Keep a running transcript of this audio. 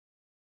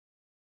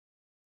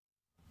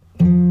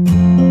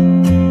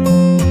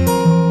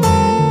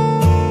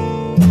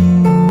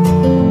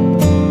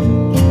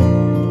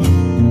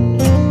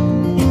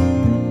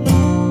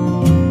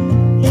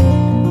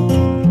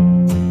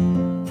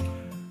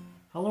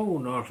Hello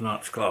Northern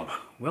Arts Club,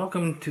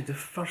 welcome to the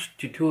first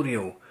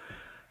tutorial.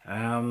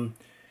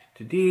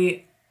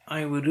 Today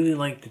I would really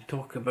like to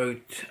talk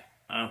about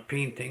a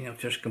painting I've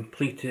just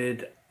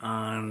completed,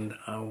 and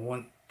I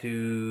want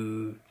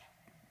to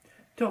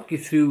talk you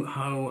through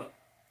how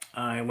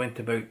I went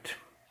about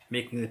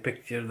making the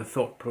picture, the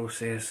thought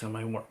process and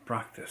my work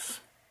practice.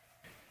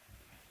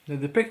 Now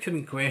the picture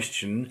in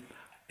question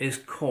is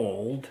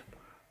called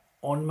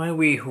 "On My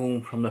Way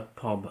Home from the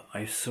Pub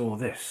I Saw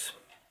This."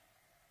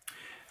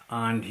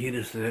 And here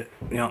is the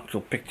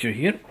actual picture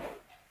here.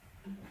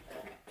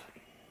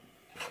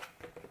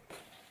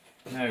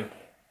 Now,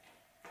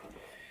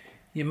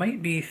 you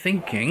might be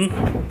thinking,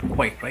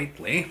 quite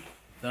rightly,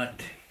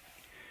 that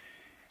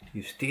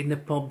you've stayed in the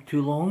pub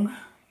too long,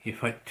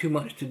 you've had too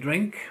much to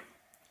drink.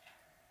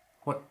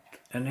 What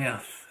on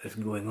earth is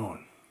going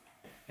on?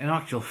 In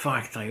actual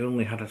fact, I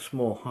only had a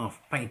small half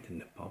pint in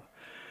the pub.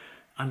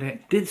 And I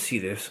did see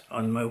this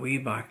on my way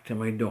back to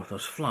my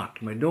daughter's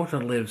flat. My daughter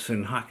lives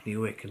in Hackney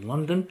Wick in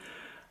London,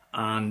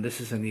 and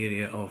this is an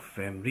area of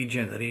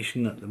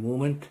regeneration at the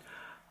moment.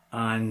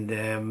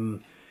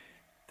 And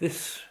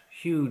this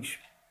huge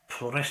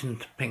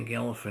fluorescent pink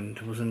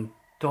elephant was on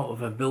top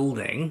of a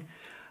building,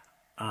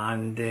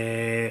 and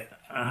I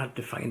had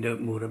to find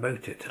out more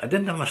about it. I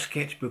didn't have a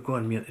sketchbook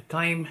on me at the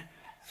time,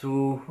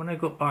 so when I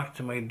got back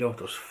to my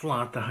daughter's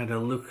flat, I had a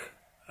look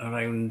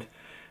around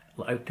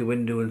out the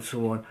window and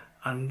so on.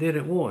 And there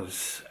it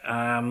was.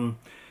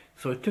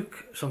 So I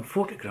took some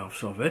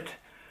photographs of it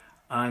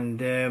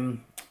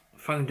and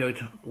found out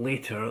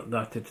later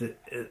that it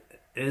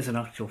is in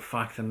actual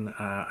fact an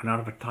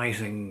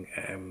advertising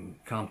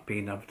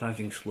campaign,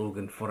 advertising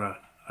slogan for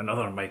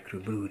another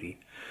microbrewery.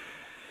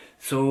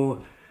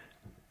 So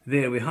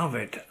there we have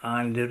it.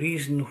 And the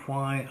reason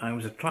why I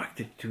was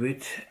attracted to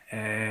it,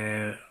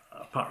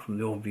 apart from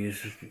the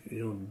obvious,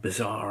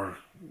 bizarre,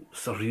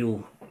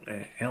 surreal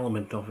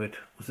element of it,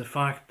 was the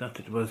fact that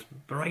it was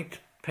bright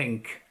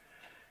pink,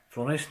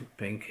 fluorescent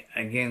pink,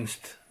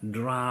 against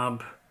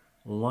drab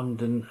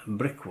London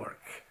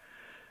brickwork.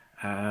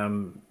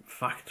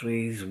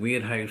 Factories,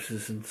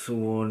 warehouses and so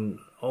on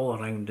all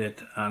around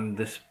it, and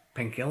this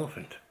pink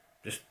elephant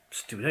just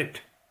stood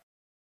out.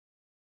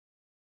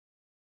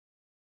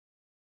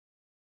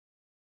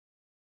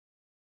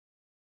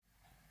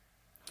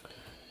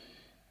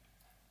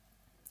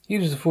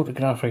 Here's a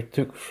photograph I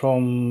took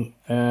from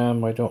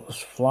my daughter's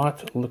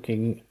flat,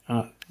 looking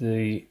at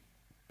the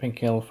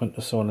pink elephant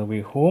I saw on the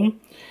way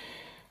home.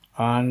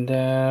 And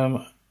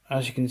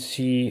as you can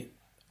see,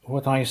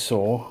 what I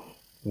saw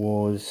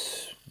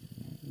was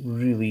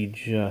really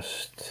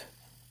just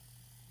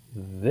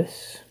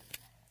this.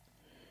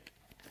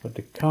 What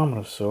the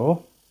camera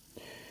saw,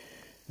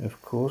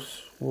 of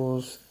course,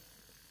 was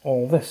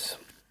all this,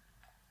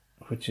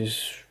 which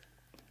is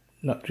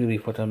not really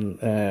what I'm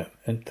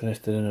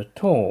interested in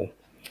at all.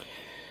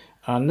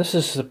 And this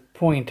is the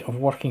point of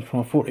working from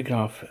a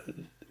photograph.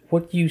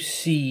 What you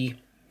see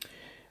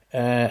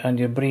and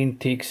your brain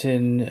takes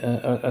in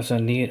as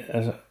an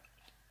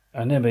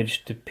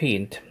image to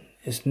paint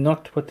is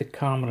not what the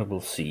camera will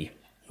see.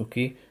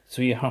 Okay,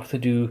 so you have to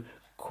do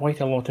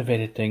quite a lot of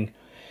editing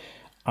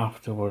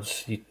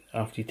afterwards,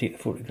 after you take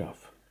the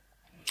photograph.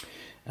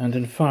 And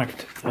in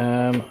fact,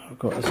 I've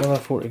got this other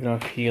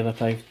photograph here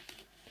that I've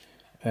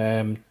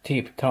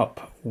taped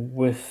up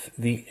with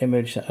the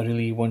image that I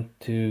really want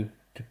to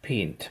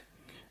paint,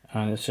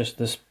 and it's just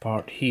this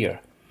part here.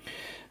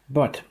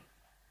 But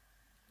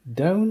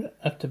down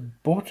at the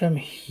bottom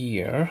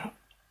here,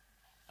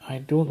 I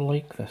don't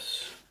like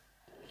this.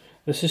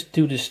 This is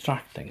too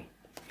distracting.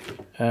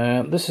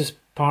 This is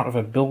part of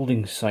a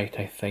building site,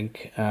 I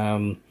think,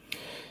 and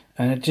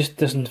it just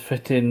doesn't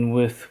fit in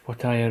with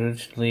what I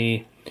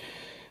originally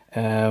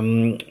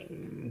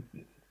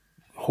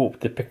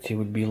hoped the picture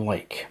would be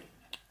like.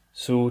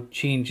 So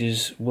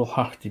changes will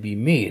have to be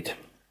made.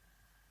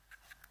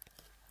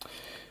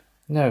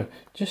 Now,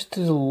 just to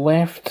the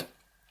left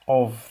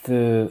of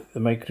the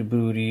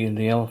microbrewery and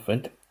the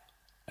elephant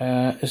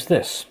is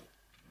this.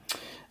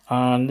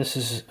 And this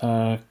is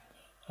a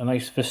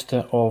nice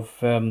vista of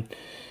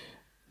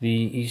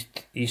the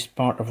east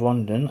part of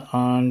London,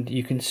 and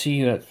you can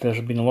see that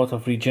there's been a lot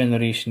of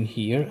regeneration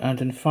here.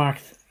 And in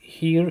fact,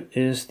 here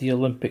is the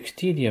Olympic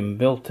Stadium,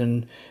 built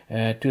in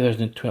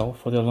 2012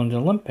 for the London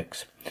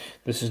Olympics.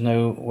 This is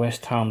now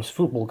West Ham's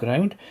football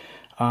ground,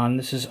 and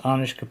this is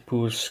Anish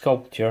Kapoor's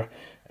sculpture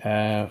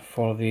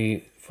for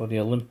the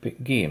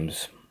Olympic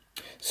Games.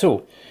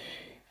 So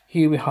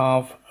here we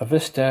have a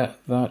vista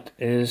that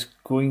is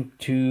going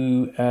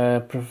to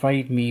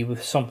provide me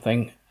with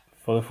something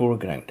for the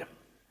foreground.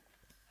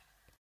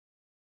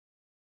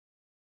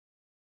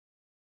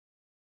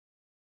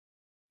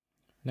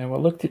 Now I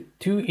looked at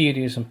two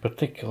areas in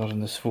particular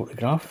in this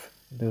photograph.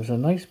 There's a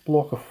nice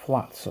block of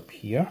flats up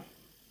here.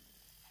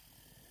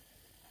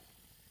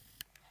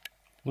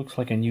 Looks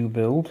like a new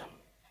build.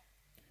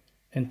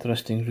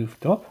 Interesting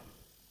rooftop.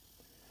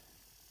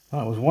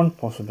 That was one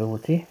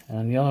possibility,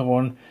 and the other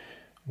one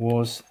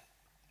was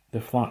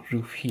the flat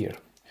roof here.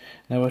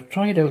 Now I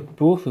tried out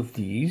both of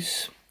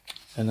these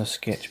in a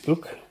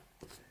sketchbook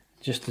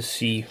just to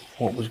see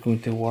what was going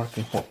to work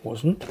and what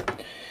wasn't.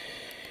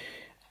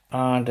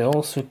 And I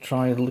also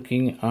tried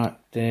looking at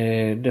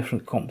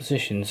different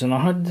compositions, and I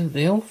had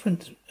the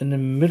elephant in the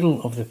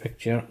middle of the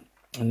picture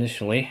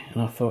initially,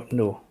 and I thought,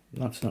 no,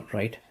 that's not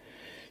right.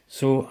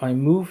 So I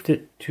moved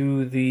it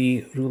to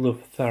the rule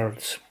of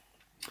thirds,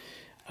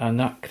 and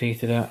that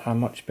created a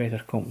much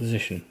better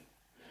composition,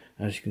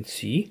 as you can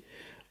see.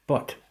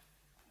 But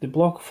the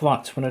block of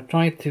flats, when I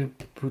tried to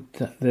put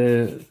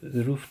the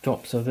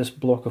rooftops of this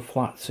block of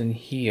flats in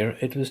here,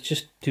 it was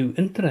just too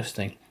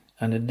interesting,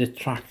 and it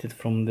detracted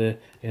from the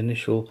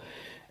initial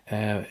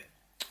area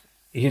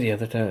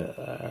that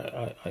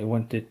I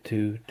wanted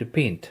to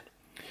paint.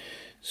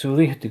 So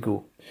they had to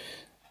go.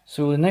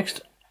 So the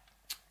next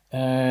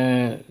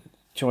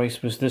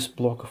choice was this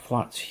block of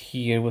flats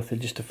here with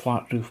just a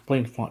flat roof,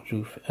 plain flat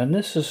roof, and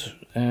this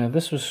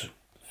was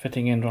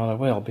fitting in rather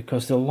well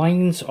because the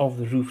lines of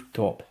the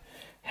rooftop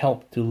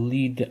help to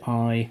lead the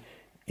eye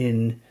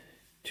in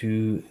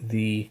to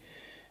the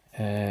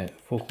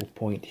focal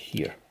point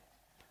here.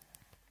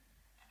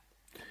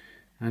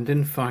 And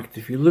in fact,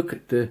 if you look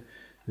at the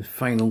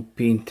final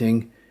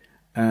painting,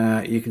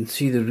 you can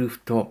see the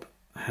rooftop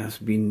has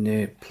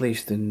been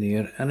placed in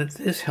there, and it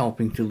is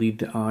helping to lead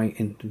the eye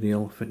into the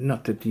elephant.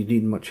 Not that you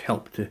need much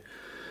help to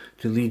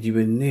lead you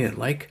in there,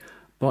 like,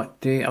 but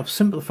I've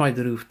simplified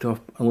the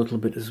rooftop a little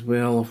bit as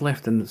well. I've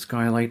left in the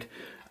skylight,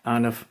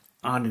 and I've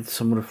added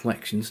some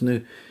reflections. Now,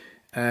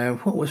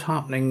 what was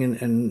happening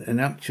in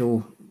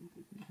actual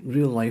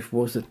real life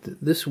was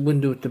that this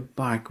window at the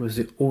back was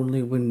the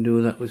only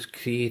window that was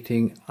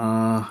creating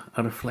a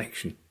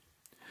reflection.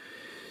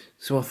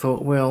 So I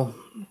thought, well,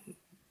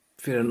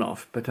 fair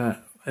enough, but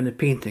in the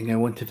painting I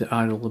wanted to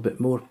add a little bit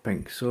more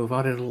pink, so I've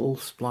added a little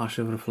splash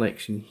of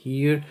reflection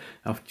here.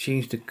 I've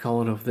changed the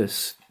colour of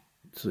this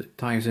so it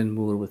ties in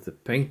more with the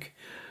pink,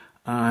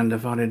 and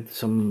I've added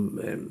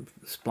some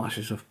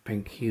splashes of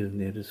pink here and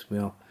there as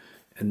well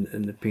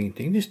in the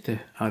painting, just to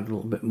add a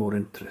little bit more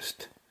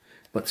interest,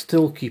 but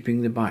still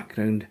keeping the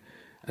background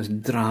as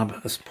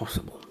drab as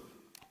possible.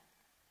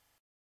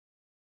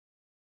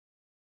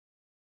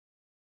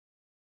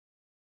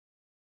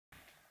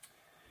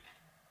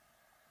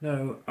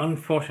 Now,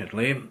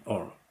 unfortunately,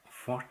 or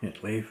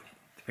fortunately,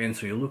 depends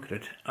how you look at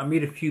it, I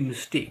made a few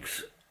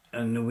mistakes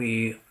in the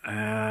way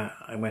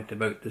I went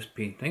about this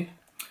painting.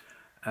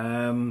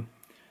 After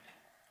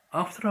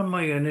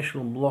my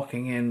initial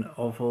blocking in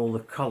of all the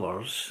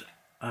colours,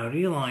 I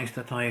realised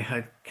that I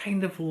had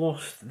kind of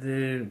lost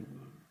the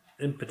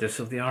impetus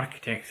of the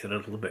architecture a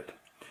little bit.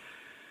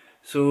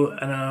 So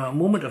in a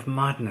moment of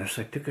madness,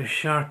 I took a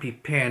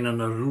Sharpie pen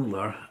and a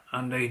ruler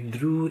and I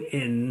drew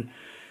in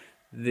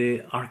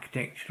the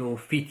architectural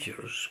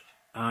features,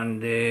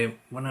 and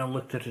when I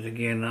looked at it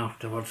again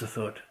afterwards I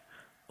thought,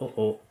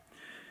 oh,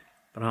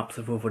 perhaps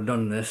I've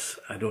overdone this,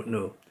 I don't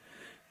know.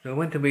 So I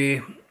went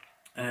away,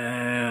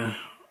 had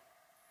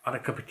a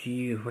cup of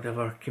tea or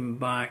whatever, came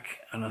back,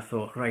 and I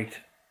thought, right,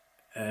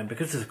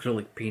 because it's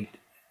acrylic paint,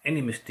 any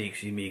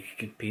mistakes you make you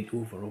can paint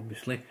over,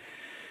 obviously.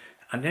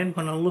 And then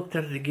when I looked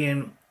at it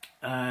again,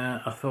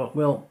 I thought,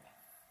 well,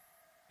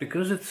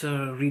 because it's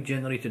a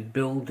regenerated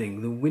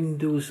building, the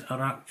windows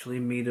are actually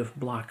made of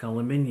black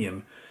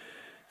aluminium.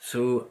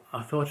 So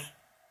I thought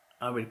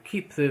I would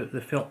keep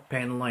the felt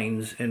pen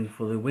lines in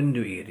for the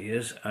window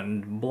areas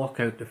and block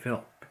out the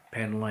felt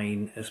pen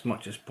line as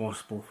much as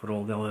possible for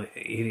all the other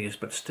areas,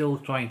 but still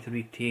trying to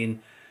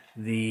retain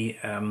the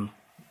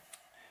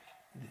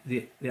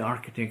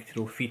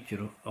architectural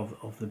feature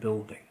of the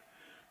building.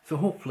 So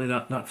hopefully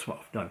that's what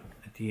I've done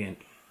at the end.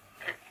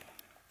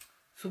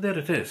 So there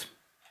it is.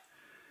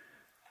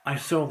 I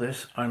saw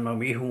this on my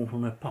way home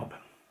from the pub.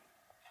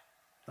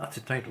 That's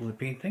the title of the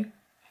painting.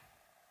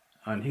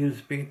 And here's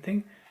the painting.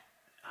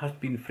 It hasn't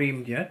been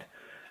framed yet.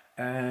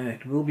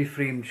 It will be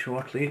framed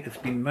shortly. It's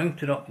been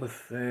mounted up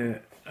with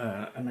a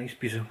nice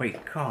piece of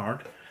white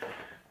card.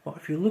 But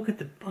if you look at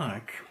the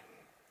back,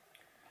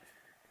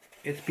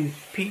 it's been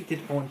painted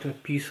onto a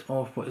piece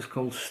of what is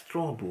called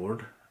straw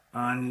board,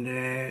 and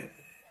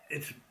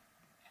it's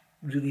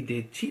really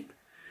dead cheap.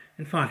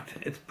 In fact,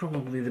 it's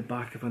probably the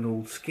back of an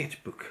old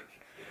sketchbook.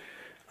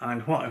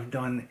 And what I've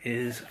done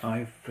is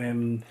I've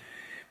primed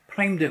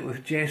it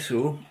with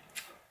gesso,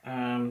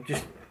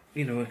 just,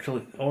 you know,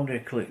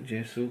 ordinary acrylic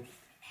gesso,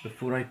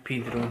 before I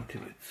painted onto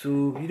it.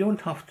 So you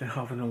don't have to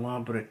have an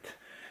elaborate,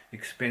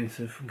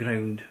 expensive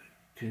ground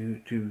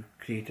to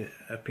create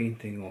a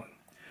painting on.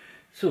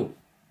 So,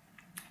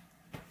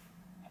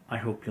 I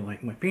hope you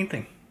like my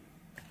painting.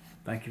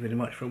 Thank you very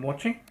much for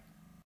watching.